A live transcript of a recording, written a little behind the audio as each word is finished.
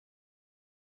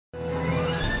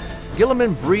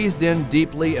Gilliman breathed in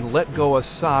deeply and let go a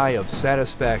sigh of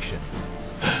satisfaction.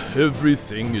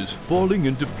 Everything is falling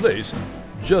into place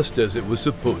just as it was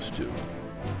supposed to.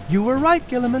 You were right,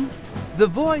 Gilliman. The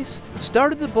voice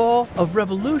started the ball of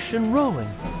revolution rolling,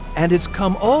 and it's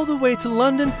come all the way to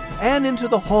London and into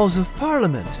the halls of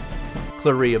Parliament,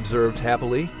 Clary observed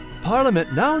happily.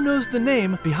 Parliament now knows the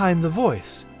name behind the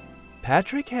voice,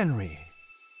 Patrick Henry.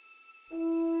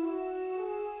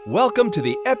 Welcome to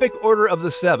the Epic Order of the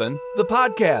Seven, the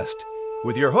podcast,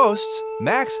 with your hosts,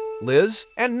 Max, Liz,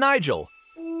 and Nigel.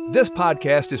 This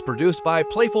podcast is produced by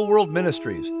Playful World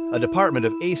Ministries, a department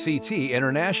of ACT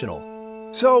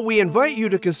International. So we invite you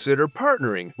to consider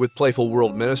partnering with Playful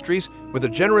World Ministries with a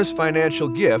generous financial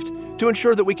gift to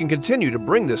ensure that we can continue to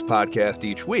bring this podcast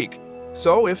each week.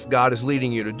 So if God is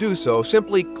leading you to do so,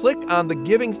 simply click on the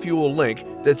Giving Fuel link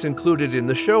that's included in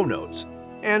the show notes.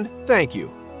 And thank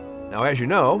you. Now, as you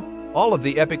know, all of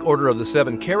the Epic Order of the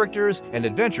Seven characters and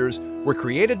adventures were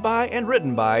created by and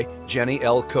written by Jenny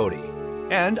L. Cody.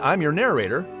 And I'm your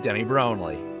narrator, Denny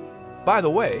Brownlee. By the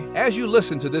way, as you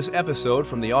listen to this episode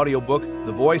from the audiobook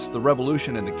The Voice, the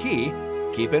Revolution, and the Key,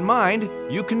 keep in mind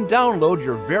you can download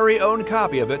your very own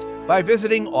copy of it by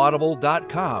visiting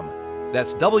audible.com.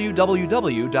 That's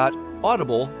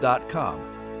www.audible.com.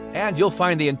 And you'll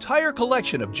find the entire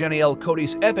collection of Jenny L.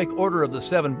 Cody's Epic Order of the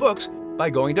Seven books by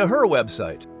going to her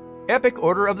website,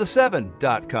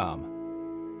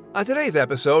 epicorderoftheseven.com. On today's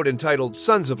episode, entitled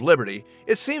Sons of Liberty,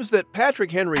 it seems that Patrick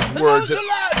Henry's words...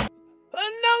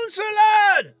 Announcer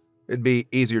lad! It'd be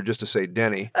easier just to say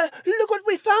Denny. Look what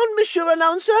we found, Monsieur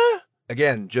Announcer!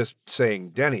 Again, just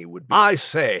saying Denny would be... I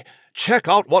say, check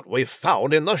out what we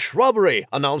found in the shrubbery,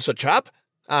 Announcer chap.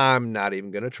 I'm not even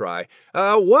going to try.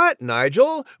 What,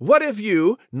 Nigel? What have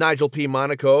you, Nigel P.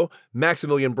 Monaco,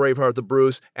 Maximilian Braveheart the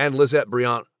Bruce, and Lizette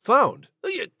Briant found?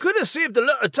 You could have saved a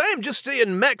lot of time just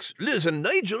saying Max, Liz, and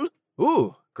Nigel.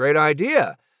 Ooh, great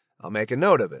idea. I'll make a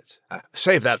note of it.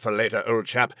 Save that for later, old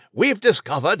chap. We've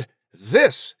discovered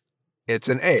this. It's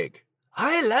an egg.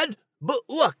 Aye, lad, but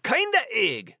what kind of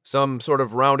egg? Some sort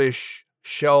of roundish,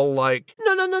 shell-like...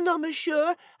 No,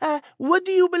 monsieur. What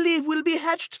do you believe will be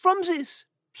hatched from this?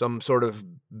 Some sort of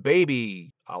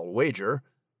baby, I'll wager.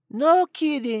 No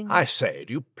kidding. I say,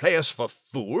 do you play us for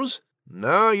fools?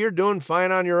 No, you're doing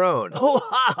fine on your own. Oh,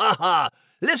 ha!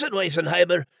 Listen,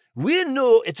 Weisenheimer, we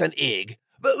know it's an egg,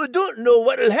 but we don't know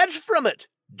what'll hatch from it.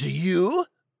 Do you?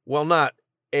 Well, not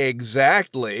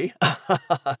exactly.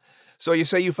 So you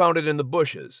say you found it in the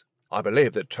bushes? I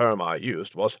believe the term I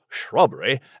used was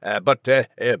shrubbery, but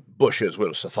bushes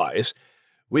will suffice.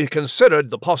 We considered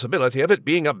the possibility of it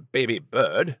being a baby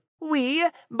bird. Oui,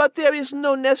 but there is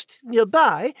no nest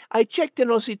nearby. I checked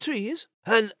in all the trees.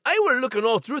 And I were looking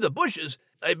all through the bushes.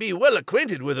 I be well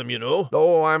acquainted with them, you know.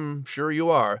 Oh, I'm sure you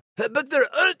are. But there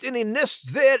aren't any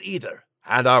nests there either.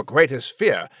 And our greatest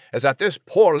fear is that this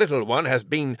poor little one has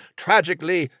been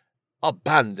tragically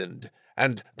abandoned,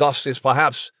 and thus is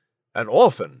perhaps an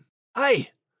orphan. Aye,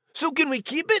 so can we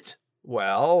keep it?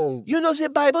 Well... You know the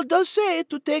Bible does say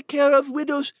to take care of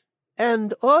widows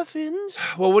and orphans.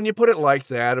 Well, when you put it like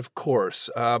that, of course.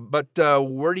 But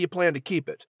where do you plan to keep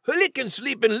it? Well, it can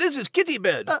sleep in Liz's kitty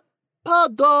bed.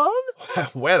 Pardon?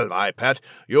 Well, my pet,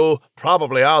 you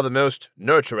probably are the most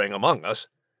nurturing among us.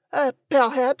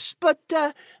 Perhaps, but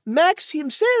Max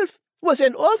himself was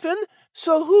an orphan,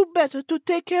 so who better to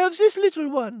take care of this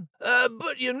little one?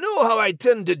 But you know how I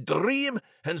tend to dream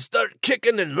and start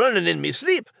kicking and running in me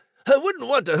sleep. I wouldn't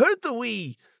want to hurt the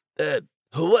wee,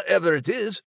 whatever it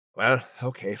is. Well,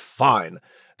 okay, fine.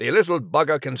 The little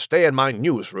bugger can stay in my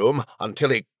newsroom until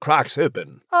he cracks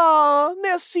open. Oh,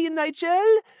 merci,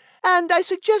 Nigel. And I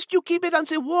suggest you keep it on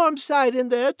the warm side in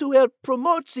there to help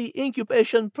promote the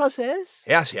incubation process.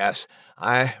 Yes.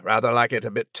 I rather like it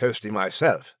a bit toasty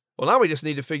myself. Well, now we just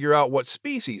need to figure out what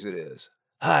species it is.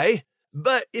 Aye,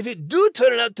 but if it do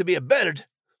turn out to be a bird,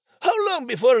 how long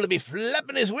before it'll be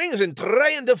flapping his wings and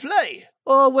trying to fly?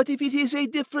 Or what if it is a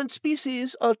different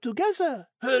species altogether?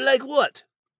 Like what?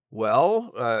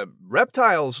 Well,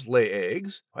 reptiles lay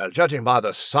eggs. Well, judging by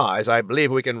the size, I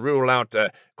believe we can rule out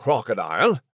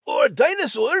crocodile. Or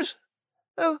dinosaurs.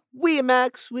 Oui,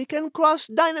 Max, we can cross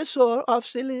dinosaur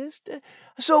off the list.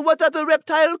 So what other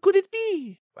reptile could it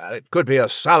be? Well, it could be a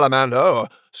salamander or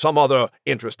some other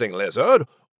interesting lizard.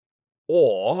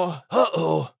 Or...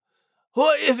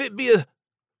 What if it be a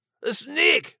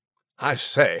snake? I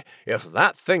say, if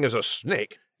that thing is a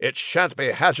snake, it shan't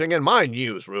be hatching in my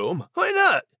newsroom. Why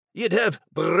not? You'd have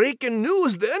breaking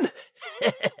news then.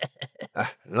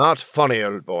 Not funny,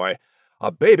 old boy.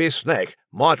 A baby snake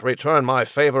might return my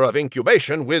favor of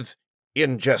incubation with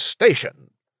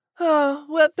ingestation.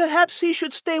 Well, perhaps he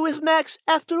should stay with Max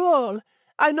after all.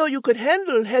 I know you could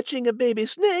handle hatching a baby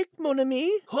snake, mon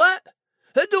ami. What?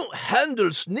 I don't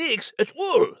handle snakes at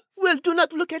all. Well, do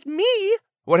not look at me.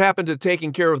 What happened to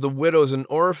taking care of the widows and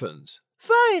orphans?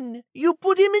 Fine. You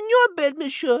put him in your bed,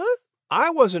 monsieur.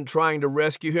 I wasn't trying to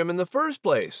rescue him in the first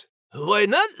place. Why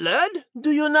not, lad?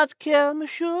 Do you not care,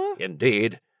 monsieur?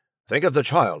 Indeed. Think of the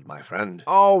child, my friend.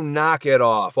 Oh, knock it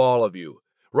off, all of you.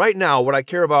 Right now, what I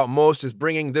care about most is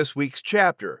bringing this week's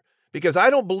chapter, because I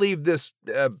don't believe this,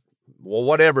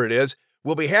 whatever it is,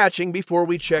 will be hatching before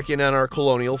we check in on our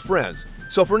colonial friends.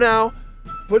 So for now,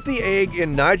 put the egg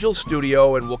in Nigel's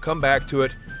studio and we'll come back to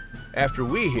it after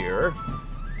we hear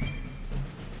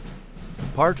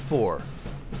Part 4,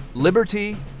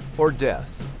 Liberty or Death.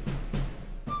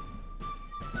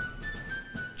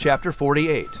 Chapter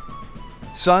 48,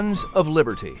 Sons of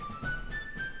Liberty.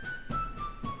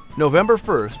 November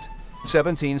 1st,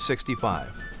 1765.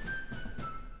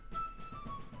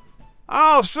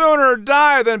 "I'll sooner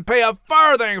die than pay a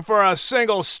farthing for a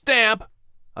single stamp,"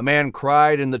 a man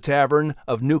cried in the tavern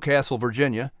of Newcastle,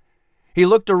 Virginia. He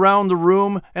looked around the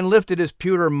room and lifted his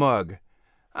pewter mug.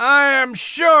 "I am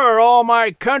sure all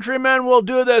my countrymen will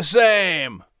do the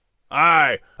same."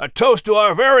 "Aye, a toast to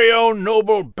our very own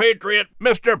noble patriot,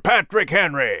 Mr. Patrick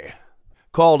Henry,"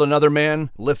 called another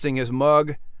man, lifting his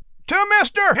mug. "To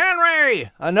Mr.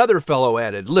 Henry," another fellow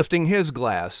added, lifting his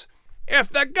glass. "If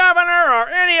the governor or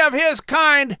any of his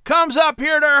kind comes up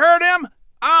here to hurt him,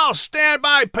 I'll stand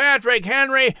by Patrick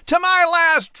Henry to my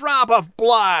last drop of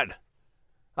blood."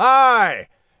 "Aye,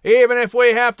 even if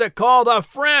we have to call the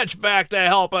French back to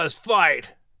help us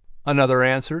fight," another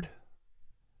answered.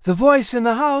 "The voice in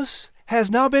the house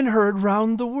has now been heard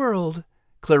round the world,"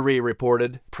 Clary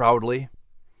reported proudly.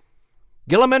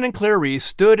 Gilliman and Clary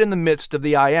stood in the midst of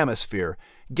the ionosphere,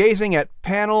 gazing at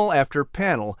panel after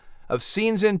panel of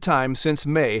scenes in time since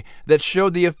May that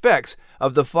showed the effects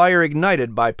of the fire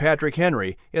ignited by Patrick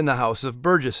Henry in the House of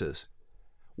Burgesses.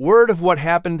 Word of what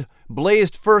happened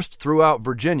blazed first throughout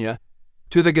Virginia,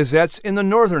 to the gazettes in the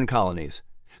northern colonies,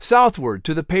 southward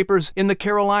to the papers in the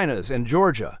Carolinas and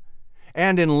Georgia,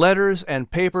 and in letters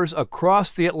and papers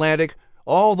across the Atlantic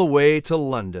all the way to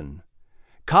London.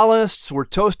 Colonists were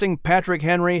toasting Patrick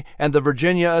Henry and the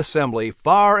Virginia Assembly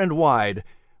far and wide,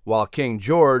 while King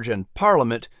George and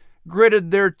Parliament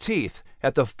gritted their teeth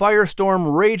at the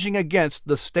firestorm raging against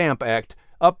the Stamp Act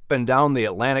up and down the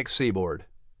Atlantic seaboard.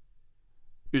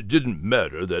 It didn't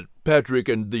matter that Patrick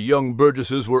and the young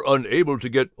Burgesses were unable to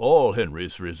get all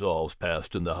Henry's resolves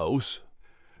passed in the House.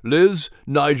 Liz,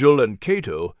 Nigel, and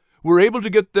Cato were able to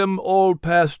get them all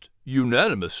passed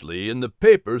unanimously in the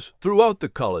papers throughout the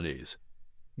colonies,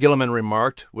 Gilliman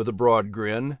remarked with a broad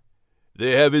grin.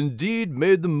 They have indeed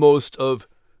made the most of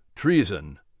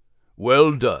treason.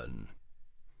 Well done.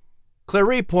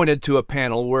 Clary pointed to a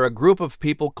panel where a group of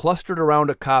people clustered around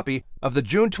a copy of the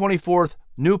June 24th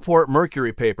Newport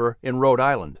Mercury paper in Rhode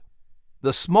Island.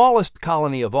 The smallest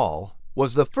colony of all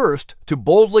was the first to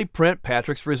boldly print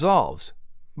Patrick's resolves,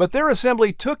 but their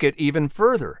assembly took it even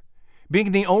further,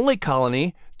 being the only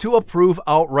colony to approve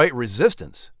outright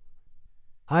resistance.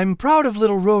 "I'm proud of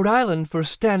little Rhode Island for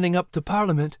standing up to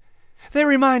Parliament. They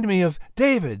remind me of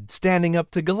David standing up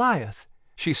to Goliath,"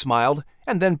 she smiled,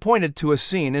 and then pointed to a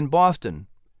scene in Boston.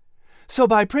 "So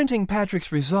by printing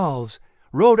Patrick's resolves,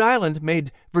 Rhode Island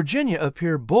made Virginia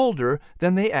appear bolder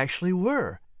than they actually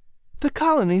were. The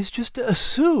colonies just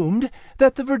assumed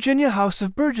that the Virginia House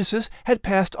of Burgesses had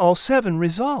passed all 7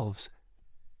 resolves.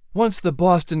 Once the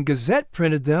Boston Gazette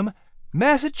printed them,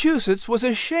 Massachusetts was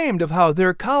ashamed of how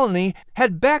their colony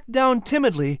had backed down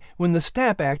timidly when the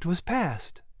Stamp Act was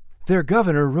passed. Their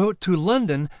governor wrote to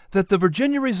London that the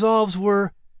Virginia resolves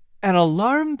were an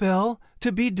alarm bell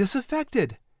to be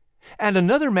disaffected, and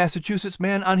another Massachusetts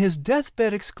man on his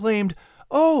deathbed exclaimed,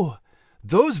 'Oh,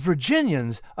 those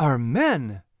Virginians are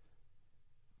men!'"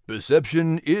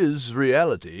 "Perception is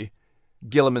reality,"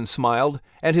 Gilliman smiled,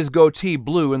 and his goatee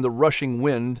blew in the rushing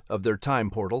wind of their time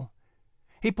portal.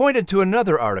 He pointed to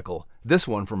another article, this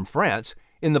one from France,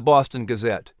 in the Boston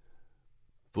Gazette.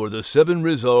 "For the 7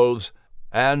 resolves,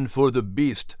 and for the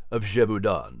beast of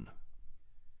Gévaudan."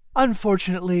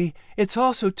 "Unfortunately, it's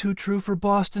also too true for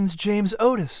Boston's James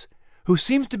Otis, who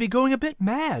seems to be going a bit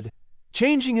mad,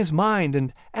 changing his mind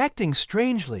and acting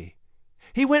strangely.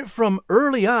 He went from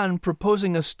early on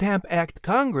proposing a Stamp Act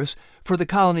Congress for the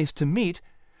colonies to meet,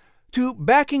 to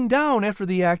backing down after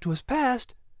the act was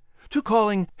passed, to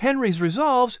calling Henry's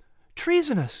resolves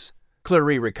treasonous,"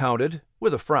 Clary recounted,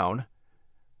 with a frown.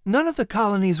 "None of the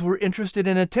colonies were interested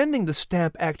in attending the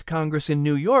Stamp Act Congress in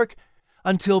New York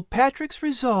until Patrick's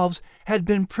resolves had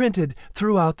been printed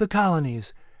throughout the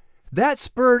colonies. That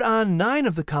spurred on 9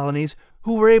 of the colonies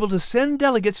who were able to send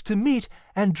delegates to meet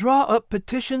and draw up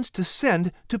petitions to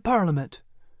send to Parliament.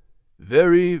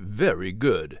 Very, very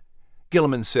good,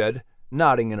 Gilliman said,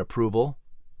 nodding in approval.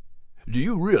 Do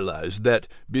you realize that,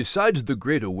 besides the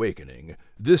Great Awakening,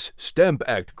 this Stamp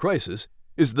Act crisis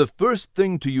is the first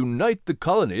thing to unite the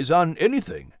colonies on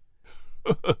anything?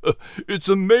 It's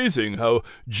amazing how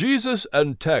Jesus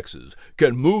and taxes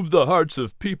can move the hearts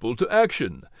of people to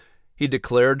action, he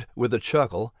declared with a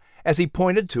chuckle as he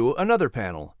pointed to another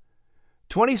panel.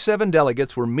 27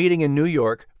 delegates were meeting in New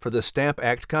York for the Stamp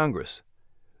Act Congress.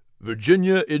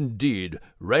 Virginia indeed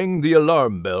rang the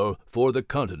alarm bell for the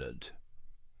continent.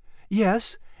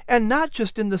 Yes, and not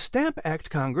just in the Stamp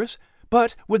Act Congress,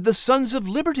 but with the Sons of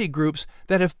Liberty groups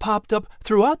that have popped up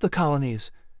throughout the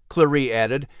colonies, Clary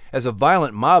added as a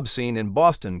violent mob scene in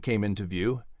Boston came into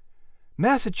view.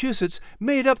 Massachusetts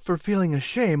made up for feeling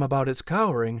ashamed about its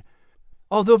cowering.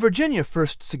 Although Virginia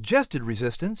first suggested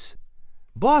resistance,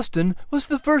 Boston was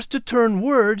the first to turn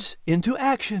words into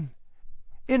action.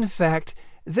 In fact,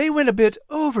 they went a bit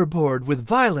overboard with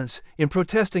violence in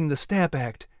protesting the Stamp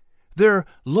Act. Their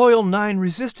Loyal 9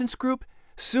 resistance group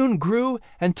soon grew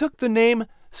and took the name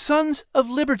Sons of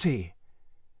Liberty.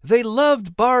 They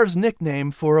loved Barr's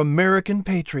nickname for American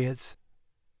patriots.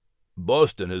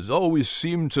 Boston has always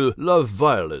seemed to love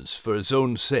violence for its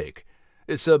own sake.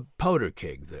 It's a powder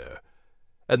keg there.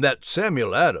 And that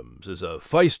Samuel Adams is a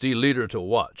feisty leader to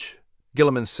watch,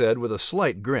 Gilliman said with a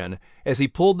slight grin as he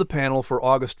pulled the panel for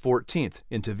August 14th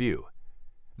into view.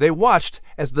 They watched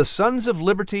as the Sons of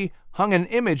Liberty hung an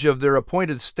image of their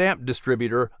appointed stamp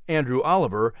distributor, Andrew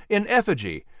Oliver, in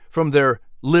effigy from their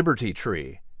Liberty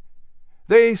Tree.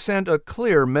 They sent a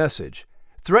clear message,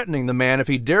 threatening the man if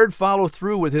he dared follow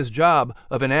through with his job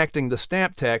of enacting the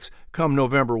stamp tax come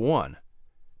November 1.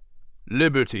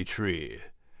 Liberty Tree.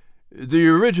 The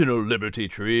original Liberty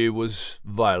Tree was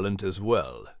violent as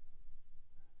well.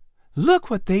 "Look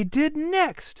what they did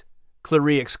next!"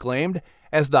 Clary exclaimed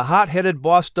as the hot-headed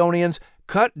Bostonians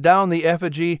cut down the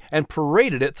effigy and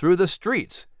paraded it through the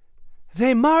streets.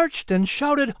 They marched and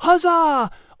shouted "Huzzah!"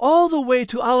 all the way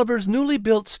to Oliver's newly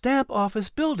built stamp office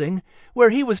building, where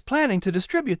he was planning to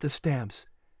distribute the stamps.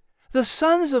 The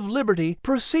Sons of Liberty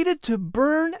proceeded to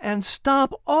burn and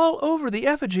stomp all over the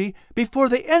effigy before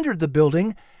they entered the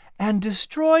building and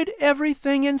destroyed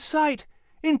everything in sight,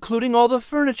 including all the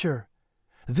furniture.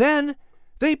 Then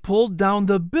they pulled down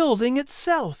the building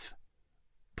itself.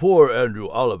 Poor Andrew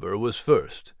Oliver was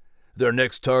first. Their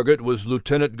next target was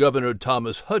Lieutenant Governor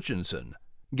Thomas Hutchinson,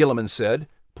 Gilliman said,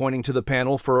 pointing to the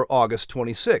panel for August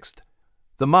 26th.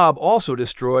 The mob also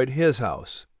destroyed his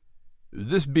house.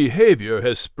 This behavior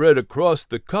has spread across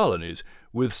the colonies,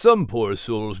 with some poor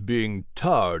souls being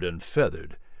tarred and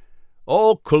feathered.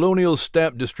 All colonial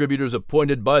stamp distributors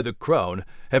appointed by the Crown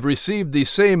have received the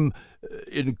same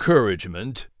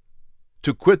encouragement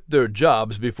to quit their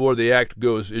jobs before the act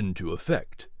goes into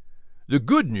effect. The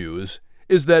good news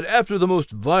is that after the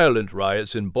most violent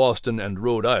riots in Boston and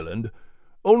Rhode Island,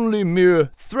 only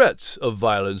mere threats of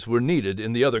violence were needed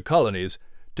in the other colonies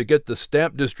to get the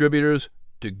stamp distributors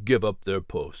to give up their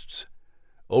posts.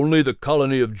 Only the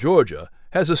colony of Georgia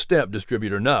has a stamp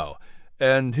distributor now,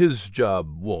 and his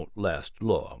job won't last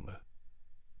long.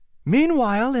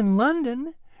 Meanwhile, in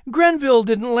London, Grenville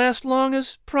didn't last long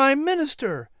as Prime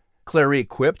Minister, Clary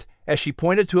quipped as she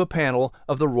pointed to a panel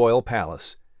of the Royal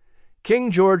Palace.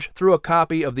 King George threw a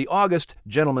copy of the August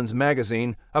Gentleman's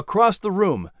Magazine across the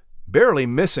room, barely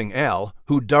missing Al,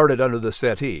 who darted under the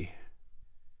settee.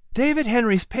 David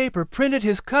Henry's paper printed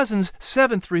his cousin's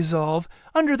 7th resolve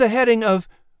under the heading of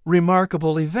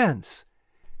Remarkable Events.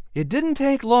 It didn't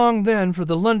take long then for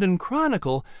the London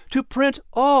Chronicle to print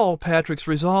all Patrick's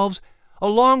resolves,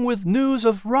 along with news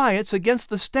of riots against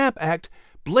the Stamp Act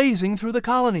blazing through the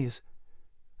colonies.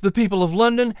 The people of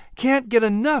London can't get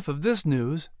enough of this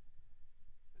news.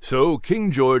 So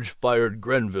King George fired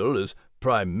Grenville as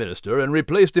Prime Minister and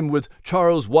replaced him with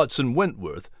Charles Watson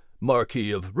Wentworth,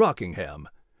 Marquis of Rockingham,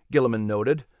 Gilliman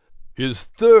noted. His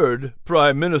 3rd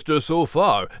Prime Minister so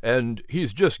far, and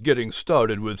he's just getting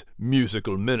started with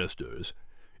musical ministers.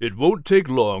 It won't take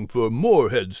long for more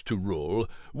heads to roll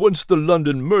once the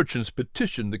London merchants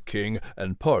petition the King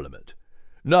and Parliament.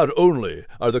 Not only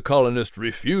are the colonists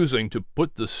refusing to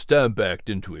put the Stamp Act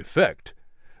into effect,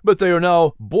 but they are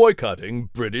now boycotting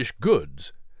British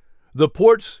goods. The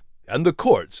ports and the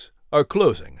courts are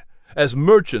closing, as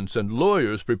merchants and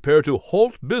lawyers prepare to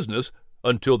halt business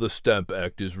until the Stamp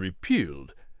Act is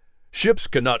repealed. Ships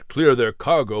cannot clear their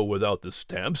cargo without the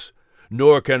stamps,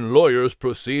 nor can lawyers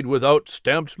proceed without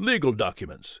stamped legal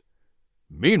documents.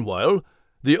 Meanwhile,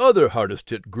 the other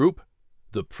hardest-hit group,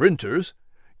 the printers,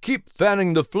 keep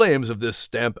fanning the flames of this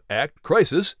Stamp Act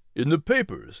crisis in the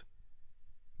papers."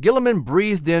 Gilliman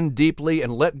breathed in deeply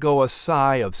and let go a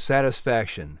sigh of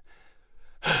satisfaction.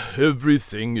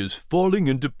 "Everything is falling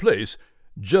into place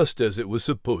just as it was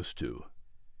supposed to."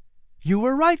 You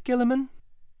were right, Gilliman.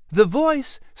 The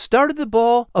voice started the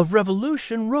ball of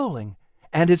revolution rolling,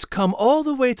 and it's come all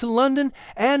the way to London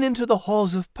and into the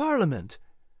halls of Parliament,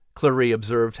 Clary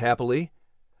observed happily.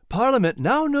 Parliament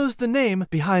now knows the name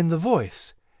behind the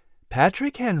voice,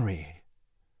 Patrick Henry.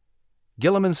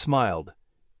 Gilliman smiled.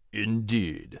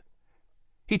 "Indeed."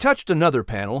 He touched another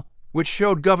panel, which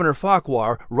showed Governor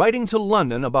Farquhar writing to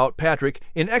London about Patrick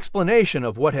in explanation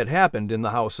of what had happened in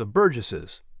the House of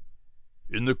Burgesses.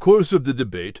 "In the course of the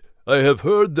debate, I have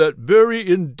heard that very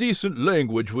indecent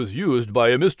language was used by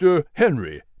a Mr.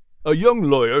 Henry, a young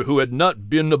lawyer who had not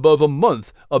been above a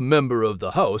month a member of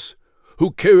the House,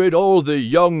 who carried all the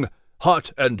young,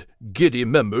 hot, and giddy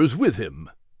members with him."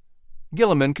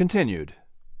 Gilliman continued.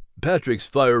 "Patrick's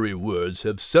fiery words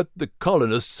have set the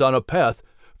colonists on a path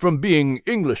from being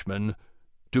Englishmen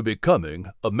to becoming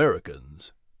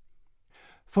Americans."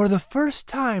 For the first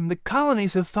time, the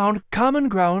colonies have found common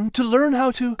ground to learn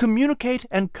how to communicate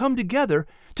and come together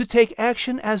to take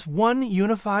action as one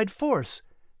unified force,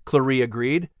 Clary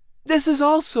agreed. This is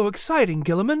all so exciting,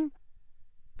 Gilliman.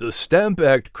 "The Stamp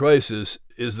Act crisis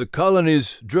is the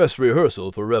colony's dress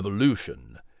rehearsal for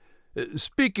revolution.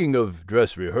 Speaking of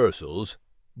dress rehearsals,"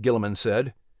 Gilliman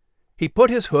said. He put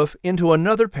his hoof into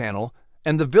another panel,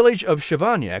 and the village of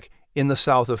Chevignac in the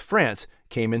south of France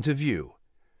came into view.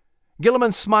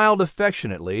 Gilliman smiled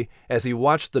affectionately as he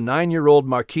watched the 9-year-old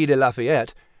Marquis de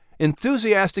Lafayette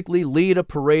enthusiastically lead a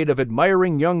parade of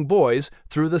admiring young boys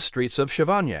through the streets of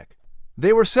Chevignac.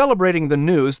 They were celebrating the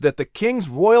news that the king's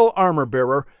royal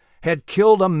armor-bearer had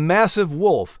killed a massive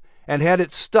wolf and had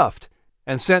it stuffed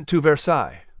and sent to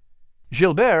Versailles.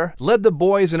 Gilbert led the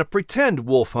boys in a pretend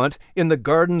wolf hunt in the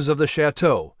gardens of the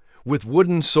chateau, with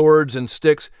wooden swords and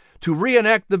sticks to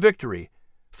reenact the victory,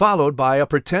 followed by a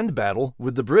pretend battle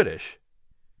with the British.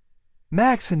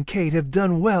 Max and Kate have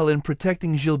done well in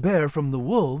protecting Gilbert from the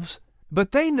wolves,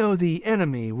 but they know the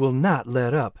enemy will not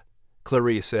let up,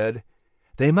 Clary said.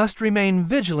 They must remain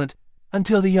vigilant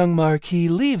until the young Marquis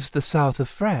leaves the south of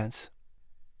France.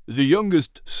 "The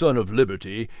youngest son of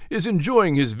liberty is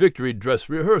enjoying his victory dress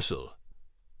rehearsal.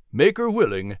 Maker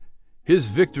willing, his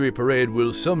victory parade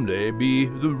will someday be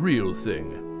the real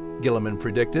thing," Gilliman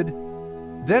predicted,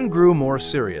 then grew more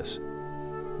serious.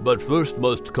 "But first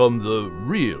must come the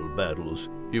real battles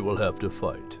he will have to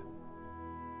fight."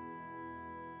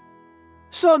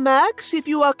 So, Max, if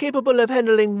you are capable of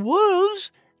handling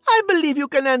wolves, I believe you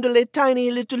can handle a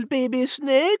tiny little baby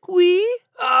snake, oui?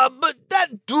 But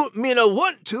that don't mean I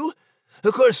want to.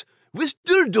 Of course, we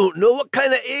still don't know what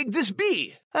kind of egg this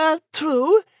be.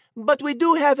 True, but we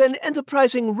do have an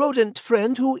enterprising rodent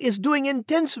friend who is doing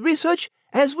intense research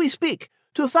as we speak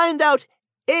to find out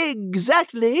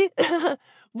exactly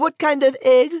what kind of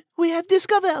egg we have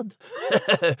discovered.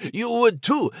 You would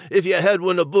too if you had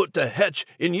one about to hatch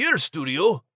in your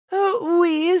studio.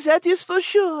 Oui, that is for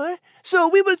sure. So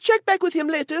we will check back with him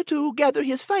later to gather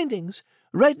his findings.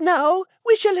 Right now,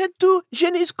 we shall head to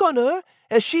Jenny's corner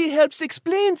as she helps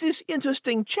explain this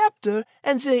interesting chapter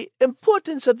and the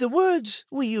importance of the words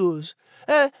we use.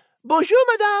 Bonjour,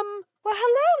 madame. Well,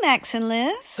 hello, Max and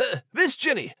Liz. Miss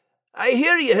Jenny, I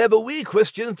hear you have a wee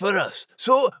question for us.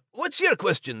 So, what's your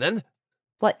question, then?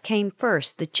 What came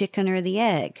first, the chicken or the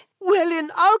egg? Well, in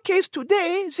our case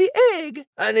today, the egg.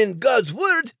 And in God's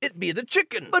word, it be the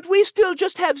chicken. But we still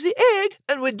just have the egg.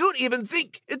 And we don't even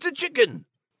think it's a chicken.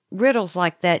 Riddles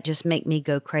like that just make me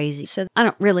go crazy. So I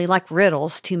don't really like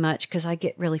riddles too much because I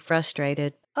get really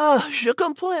frustrated. Je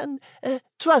comprends.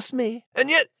 Trust me.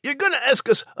 And yet, you're going to ask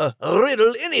us a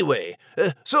riddle anyway.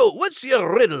 So, what's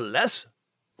your riddle, lass?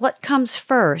 What comes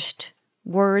first,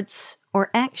 words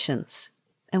or actions?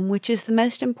 And which is the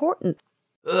most important?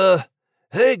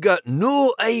 I got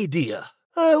no idea.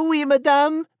 Oui,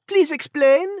 madame. Please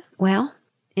explain. Well,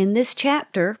 in this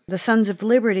chapter, The Sons of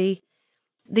Liberty,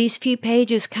 these few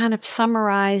pages kind of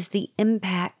summarize the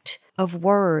impact of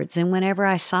words. And whenever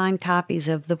I sign copies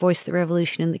of The Voice of the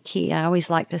Revolution and The Key, I always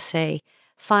like to say,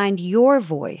 find your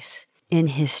voice in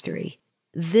history.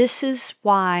 This is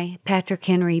why Patrick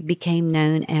Henry became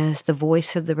known as the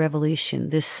voice of the revolution.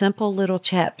 This simple little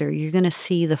chapter, you're going to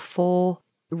see the full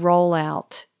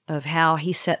rollout of how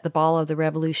he set the ball of the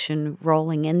revolution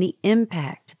rolling and the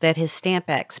impact that his Stamp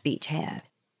Act speech had.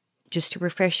 Just to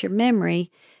refresh your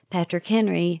memory, Patrick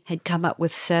Henry had come up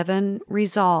with 7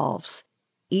 resolves,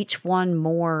 each one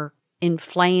more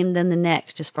inflamed than the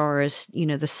next, as far as,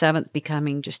 the seventh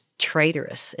becoming just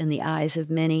traitorous in the eyes of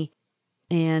many.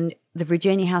 And the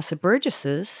Virginia House of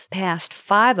Burgesses passed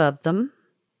 5 of them.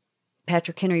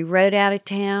 Patrick Henry rode out of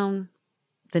town.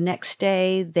 The next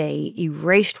day, they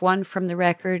erased 1 from the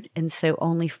record, and so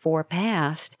only 4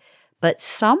 passed. But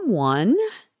someone,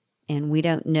 and we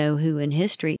don't know who in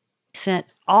history,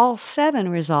 sent all 7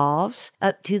 resolves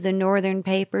up to the northern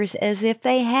papers as if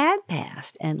they had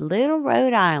passed. And little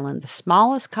Rhode Island, the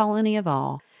smallest colony of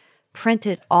all,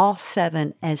 printed all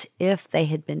 7 as if they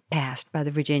had been passed by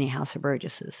the Virginia House of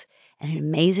Burgesses. And an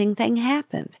amazing thing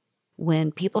happened.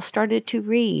 When people started to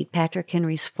read Patrick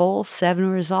Henry's full 7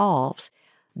 resolves,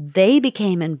 they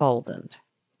became emboldened.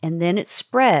 And then it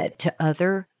spread to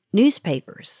other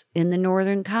newspapers in the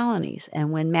northern colonies.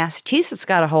 And when Massachusetts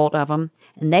got a hold of them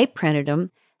and they printed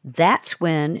them, that's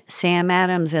when Sam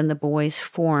Adams and the boys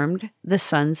formed the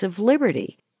Sons of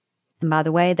Liberty. And by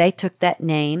the way, they took that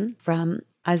name from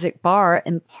Isaac Barr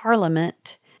in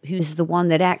Parliament, who's the one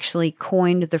that actually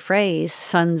coined the phrase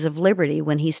Sons of Liberty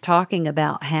when he's talking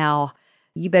about how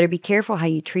you better be careful how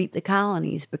you treat the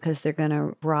colonies because they're going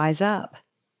to rise up.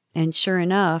 And sure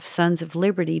enough, Sons of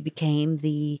Liberty became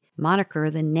the moniker,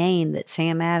 the name that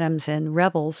Sam Adams and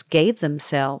rebels gave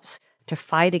themselves to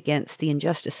fight against the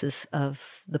injustices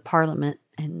of the Parliament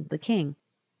and the King.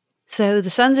 So the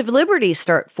Sons of Liberty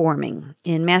start forming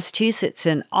in Massachusetts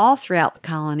and all throughout the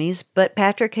colonies, but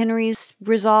Patrick Henry's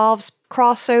resolves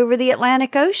cross over the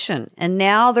Atlantic Ocean, and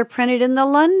now they're printed in the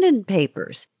London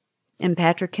papers. And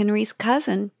Patrick Henry's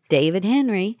cousin, David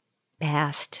Henry,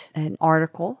 passed an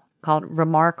article called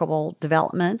Remarkable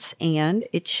Developments, and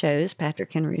it shows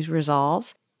Patrick Henry's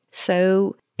resolves.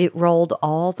 So it rolled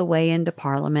all the way into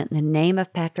Parliament, and the name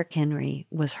of Patrick Henry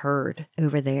was heard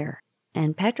over there.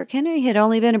 And Patrick Henry had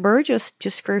only been a Burgess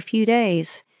just for a few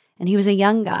days, and he was a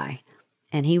young guy,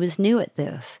 and he was new at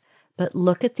this. But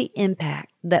look at the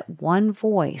impact that one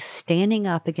voice standing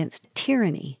up against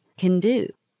tyranny can do.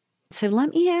 So let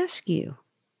me ask you,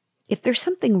 if there's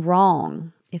something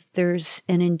wrong, if there's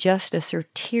an injustice or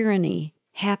tyranny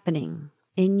happening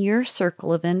in your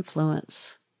circle of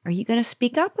influence, are you going to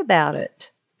speak up about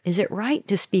it? Is it right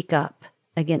to speak up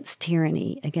against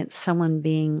tyranny, against someone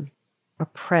being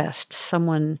oppressed,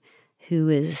 someone who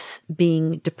is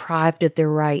being deprived of their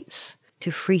rights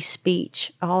to free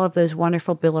speech, all of those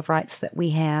wonderful Bill of Rights that we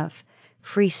have?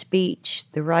 Free speech,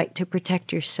 the right to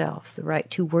protect yourself, the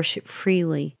right to worship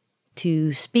freely,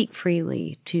 to speak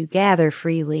freely, to gather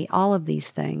freely, all of these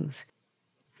things.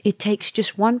 It takes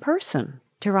just one person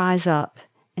to rise up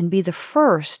and be the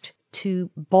first to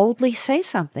boldly say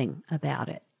something about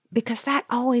it, because that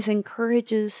always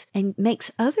encourages and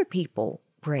makes other people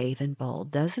brave and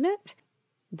bold, doesn't it?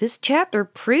 This chapter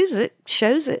proves it,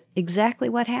 shows it exactly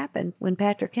what happened when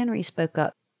Patrick Henry spoke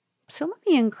up. So let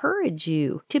me encourage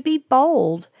you to be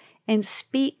bold and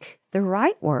speak the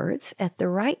right words at the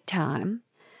right time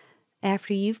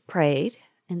after you've prayed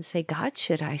and say, God,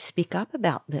 should I speak up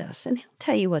about this? And he'll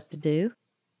tell you what to do.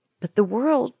 But the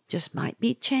world just might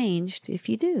be changed if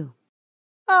you do.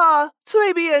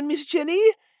 Très bien, Miss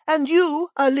Jenny. And you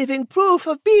are living proof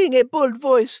of being a bold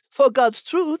voice for God's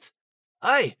truth.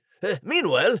 Aye.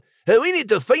 Meanwhile, we need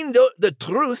to find out the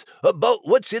truth about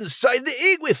what's inside the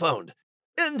egg we found.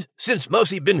 And since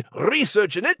Mousy been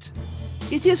researching it,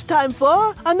 it is time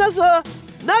for another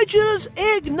Nigel's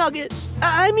Egg Nuggets.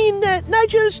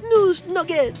 Nigel's News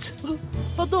Nuggets.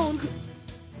 Pardon.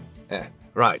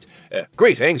 Right.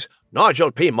 Greetings.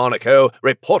 Nigel P. Monaco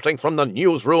reporting from the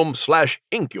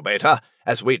newsroom/incubator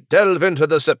as we delve into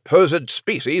the supposed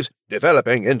species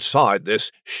developing inside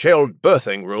this shelled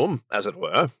birthing room, as it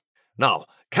were. Now,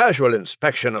 casual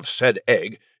inspection of said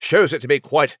egg shows it to be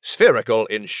quite spherical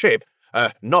in shape,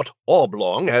 not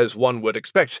oblong as one would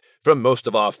expect from most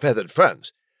of our feathered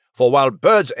friends. For while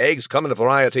birds' eggs come in a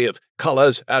variety of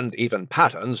colors and even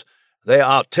patterns, they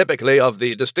are typically of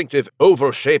the distinctive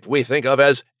oval shape we think of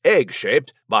as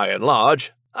egg-shaped, by and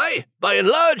large. Aye, by and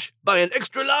large, by and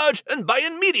extra large, and by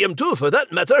and medium too, for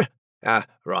that matter.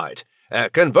 Right.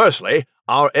 Conversely,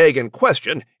 our egg in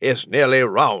question is nearly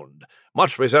round,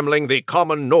 much resembling the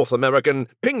common North American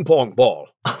ping-pong ball.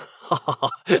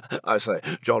 I say,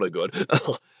 jolly good.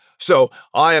 So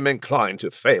I am inclined to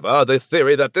favor the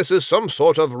theory that this is some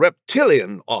sort of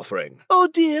reptilian offering. Oh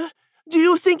dear. Do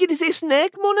you think it is a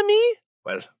snake, mon ami?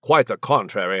 Well, quite the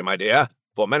contrary, my dear,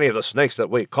 for many of the snakes that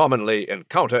we commonly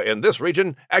encounter in this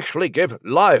region actually give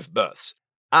live births,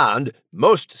 and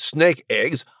most snake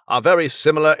eggs are very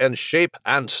similar in shape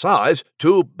and size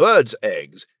to birds'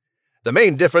 eggs. The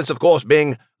main difference, of course,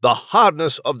 being the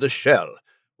hardness of the shell.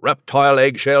 Reptile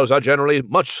eggshells are generally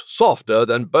much softer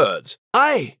than birds.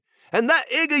 Aye, and that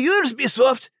egg of yours be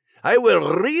soft. I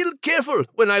were real careful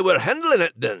when I were handling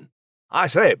it then. I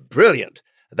say, brilliant.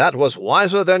 That was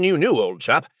wiser than you knew, old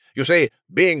chap. You see,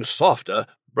 being softer,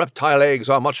 reptile eggs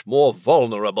are much more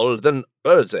vulnerable than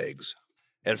birds' eggs.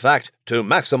 In fact, to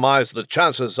maximize the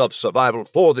chances of survival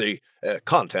for the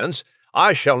contents,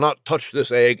 I shall not touch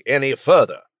this egg any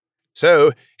further.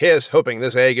 So, here's hoping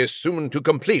this egg is soon to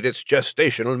complete its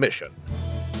gestational mission.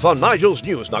 For Nigel's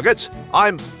News Nuggets,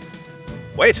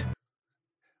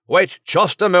 Wait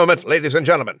just a moment, ladies and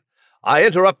gentlemen. I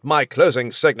interrupt my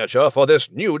closing signature for this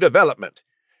new development.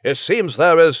 It seems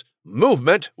there is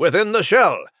movement within the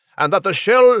shell, and that the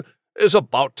shell is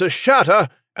about to shatter,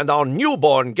 and our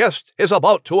newborn guest is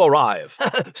about to arrive.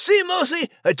 See, Mousy,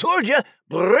 I told you,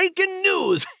 breaking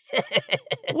news.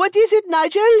 What is it,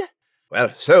 Nigel?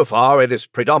 Well, so far it is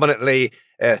predominantly,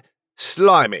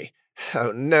 slimy.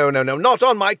 Oh, no, not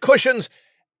on my cushions.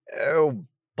 Oh,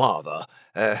 bother.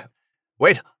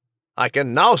 Wait, I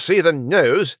can now see the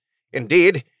nose.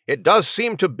 Indeed, it does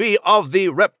seem to be of the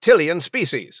reptilian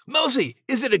species. Mousy,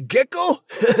 is it a gecko?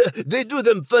 They do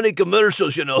them funny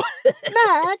commercials, you know.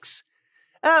 Max,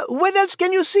 what else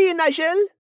can you see, Nigel?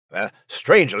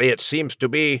 Strangely, it seems to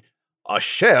be a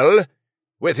shell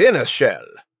within a shell.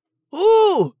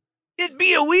 Ooh, it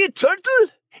be a wee turtle?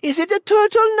 Is it a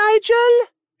turtle, Nigel?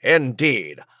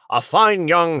 Indeed, a fine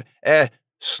young,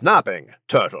 snapping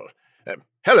turtle.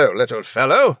 Hello, little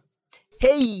fellow.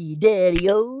 Hey,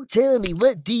 Daddy-O, tell me,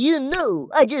 what do you know?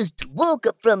 I just woke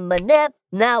up from my nap,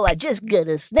 now I just got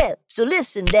a snap. So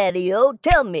listen, Daddy-O,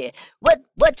 tell me,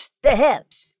 what's the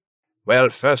haps? Well,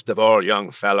 first of all, young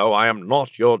fellow, I am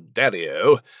not your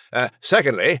daddy-o.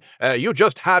 Secondly, you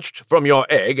just hatched from your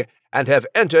egg and have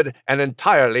entered an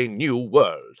entirely new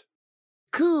world.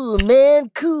 Cool, man,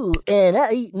 cool, and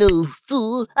I ain't no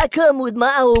fool. I come with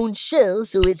my own shell,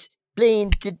 so it's plain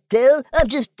to tell, I'm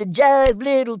just a jive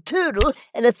little turtle,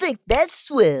 and I think that's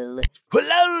swell. Well,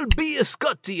 I'll be a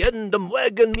Scotty, and I'm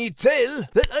wagging me tail,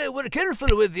 that I were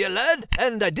careful with you, lad,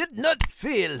 and I did not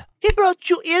fail. He brought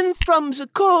you in from the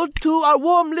cold to our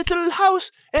warm little house,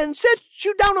 and set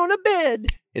you down on a bed.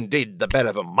 Indeed, the bed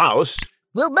of a mouse.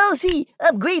 Well, Mousy,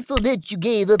 I'm grateful that you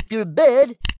gave up your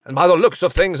bed. And by the looks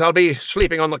of things, I'll be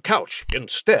sleeping on the couch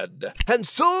instead. And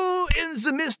so ends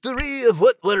the mystery of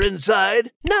what were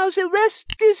inside. Now the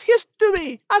rest is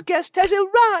history. Our guest has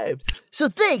arrived. So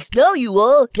thanks, now you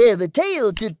all have a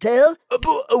tale to tell.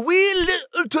 About a wee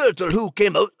little turtle who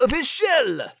came out of his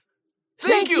shell.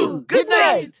 Thank you. Good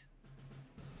night.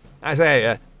 I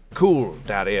say, cool,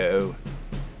 Daddy-O.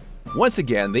 Once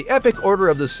again, the Epic Order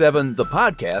of the Seven, the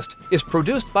podcast, is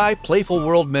produced by Playful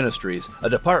World Ministries, a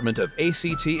department of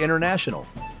ACT International.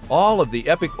 All of the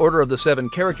Epic Order of the Seven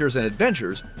characters and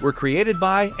adventures were created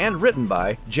by and written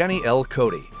by Jenny L.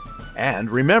 Cote.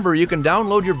 And remember, you can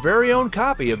download your very own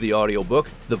copy of the audiobook,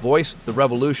 The Voice, the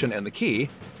Revolution, and the Key,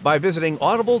 by visiting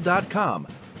audible.com.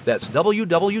 That's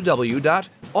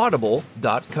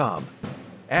www.audible.com.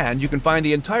 And you can find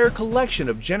the entire collection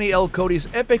of Jenny L. Cote's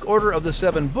Epic Order of the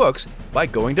Seven books by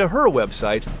going to her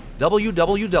website,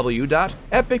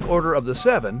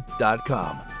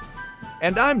 www.epicorderoftheseven.com.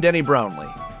 And I'm Denny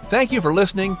Brownlee. Thank you for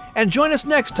listening, and join us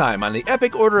next time on the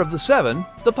Epic Order of the Seven,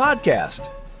 the podcast.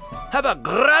 Have a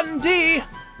grand day.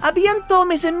 A bientôt,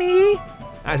 mes amis.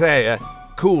 I say,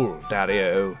 cool,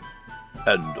 Daddy-O.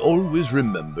 And always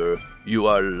remember, you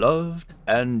are loved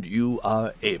and you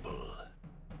are able.